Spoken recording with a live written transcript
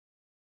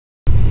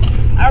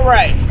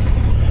Alright,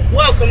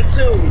 welcome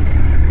to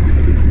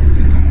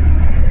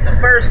the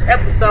first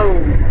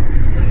episode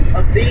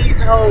of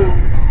These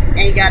Hoes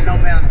Ain't Got No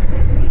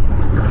Manners.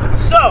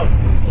 So,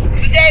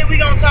 today we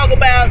gonna talk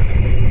about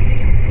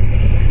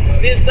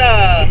this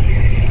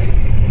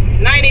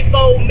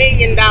 $94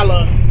 million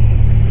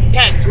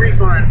tax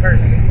refund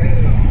person.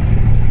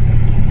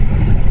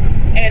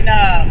 And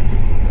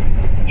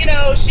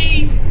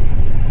she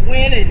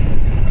went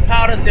and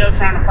caught herself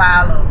trying to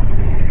file a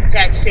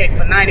tax check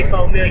for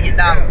 $94 million.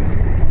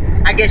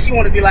 I guess she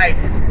want to be like,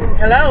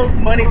 hello,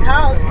 money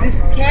talks,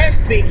 this is Cash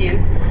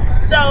speaking.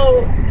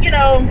 So,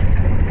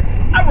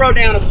 I wrote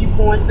down a few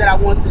points that I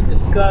want to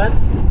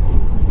discuss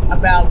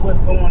about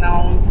what's going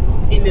on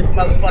in this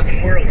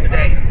motherfucking world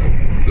today.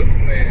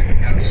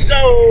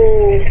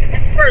 So,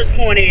 first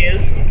point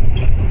is,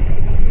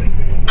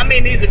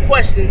 these are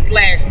questions /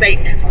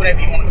 statements,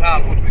 whatever you want to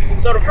call them.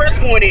 So the first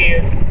point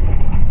is,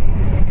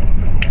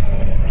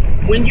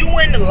 when you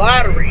win the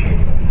lottery,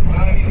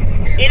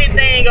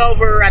 anything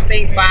over, I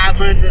think,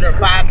 $500 or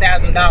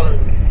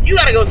 $5,000, you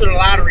gotta go to the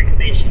lottery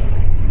commission.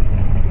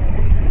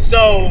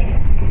 So,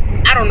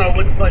 I don't know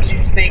what the fuck she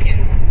was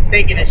thinking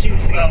that she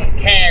was gonna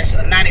cash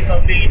a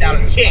 $94 million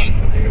check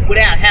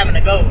without having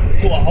to go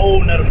to a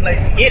whole nother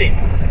place to get it.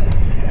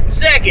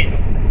 Second,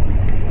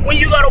 when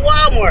you go to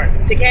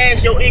Walmart to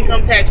cash your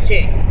income tax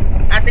check,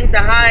 I think the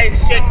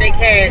highest check they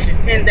cash is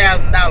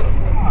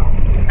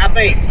 $10,000. I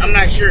think, I'm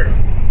not sure.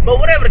 But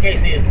whatever the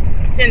case is,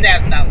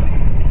 $10,000,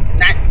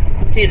 not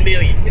 $10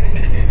 million.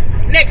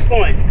 Next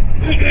point.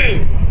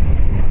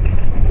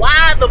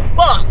 Why the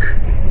fuck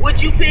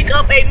would you pick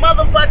up a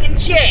motherfucking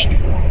check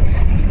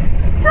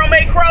from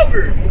a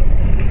Kroger's,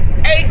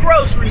 a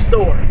grocery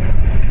store?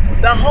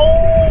 The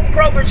whole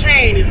Kroger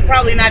chain is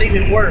probably not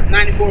even worth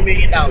 $94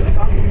 million.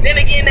 Then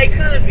again, they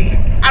could be.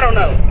 I don't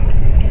know.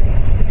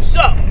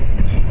 So,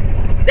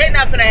 they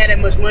not finna have that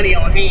much money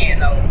on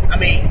hand, though.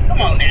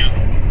 Come on now.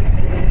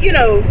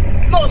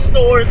 Most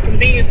stores,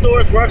 convenience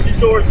stores, grocery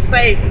stores will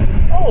say,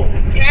 oh,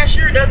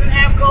 cashier doesn't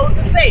have code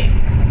to safe.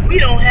 We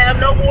don't have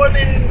no more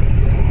than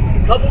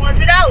a couple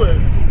 $100.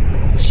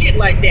 Shit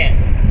like that.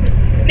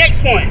 Next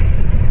point.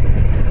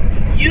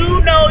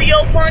 Your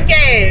punk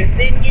ass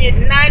didn't get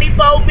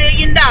 $94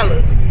 million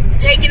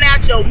taking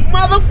out your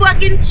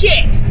motherfucking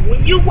checks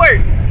when you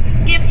worked,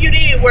 if you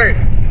did work,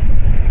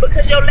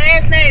 because your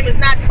last name is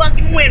not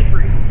fucking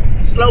Winfrey.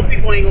 Slow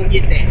people ain't gonna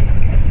get that.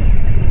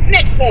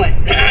 Next point.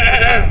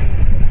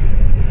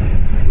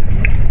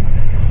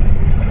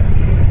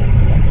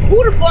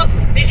 Who the fuck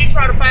did you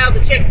try to file the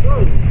check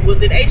through?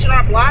 Was it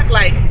h&rblock?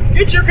 Like,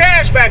 get your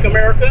cash back,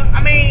 America.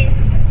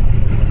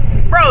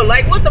 Bro,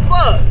 like, what the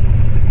fuck?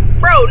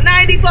 Bro,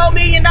 $94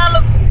 million?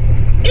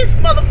 It's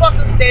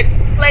motherfuckers that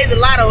play the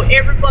lotto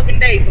every fucking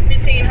day for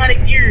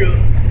 1,500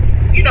 years.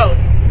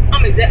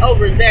 I'm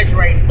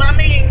over-exaggerating. But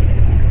they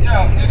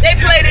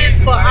play this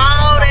for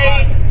all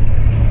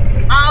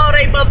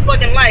they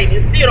motherfucking life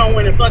and still don't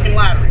win the fucking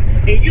lottery.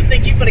 And you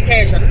think you finna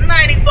cash a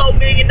 $94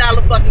 million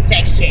fucking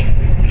tax check.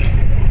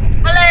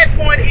 My last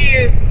point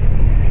is,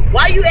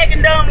 why you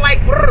acting dumb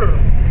like,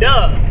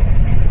 duh.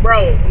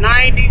 Bro,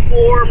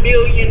 $94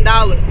 million.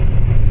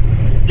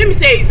 Let me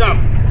tell you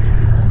something.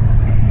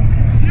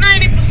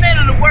 90%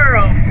 of the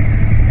world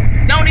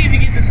don't even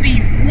get to see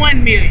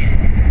 1 million.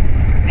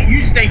 And you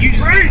just think you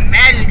just gonna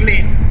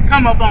magically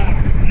come up on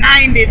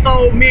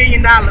 $94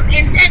 million.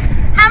 And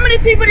how many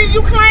people did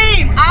you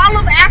claim? All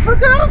of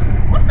Africa?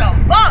 What the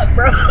fuck,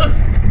 bro?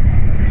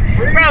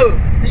 Bro,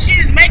 the shit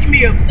is making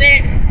me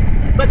upset.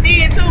 But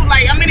then too,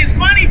 it's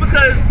funny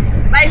because,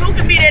 who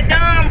can be that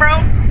dumb,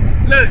 bro?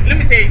 Look, let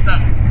me tell you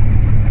something.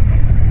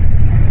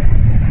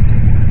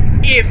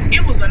 If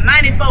it was a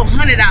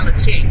 $9,400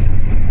 check,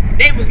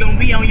 they was gonna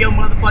be on your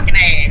motherfucking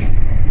ass.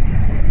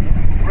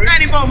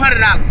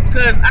 $9,400,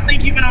 because I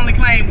think you can only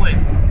claim,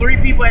 3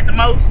 people at the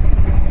most?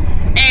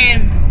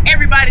 And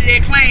everybody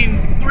that claim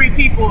 3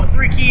 people or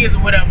 3 kids or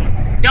whatever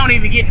don't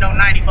even get no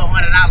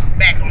 $9,400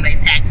 back on their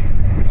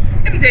taxes.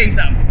 Let me tell you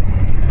something.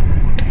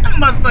 I'm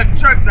a motherfucking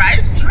truck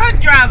driver. There's truck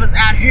drivers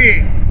out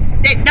here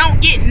that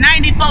don't get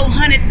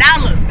 $9,400.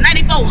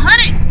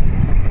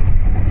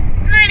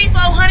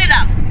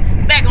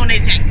 $9,400 back on their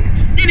taxes.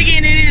 Then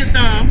again, it is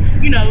some,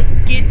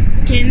 get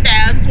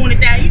 10,000,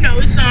 20,000,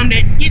 it's some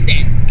that get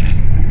that.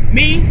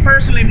 Me,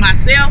 personally,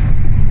 myself,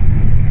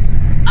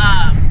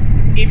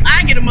 if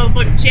I get a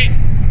motherfucking check,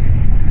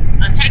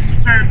 a tax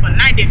return for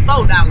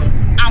 $94,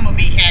 I'm gonna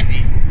be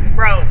happy.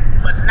 Bro,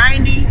 but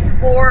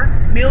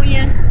 $94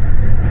 million,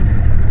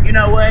 you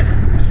know what?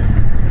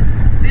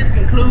 This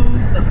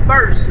concludes the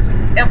first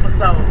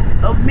episode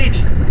of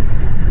many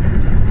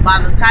by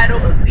the title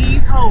of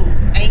These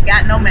Hoes Ain't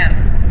Got No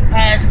Manners.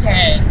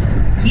 #THAGNM.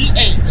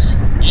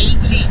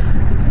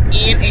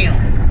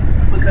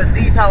 Because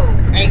these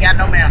hoes ain't got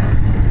no manners.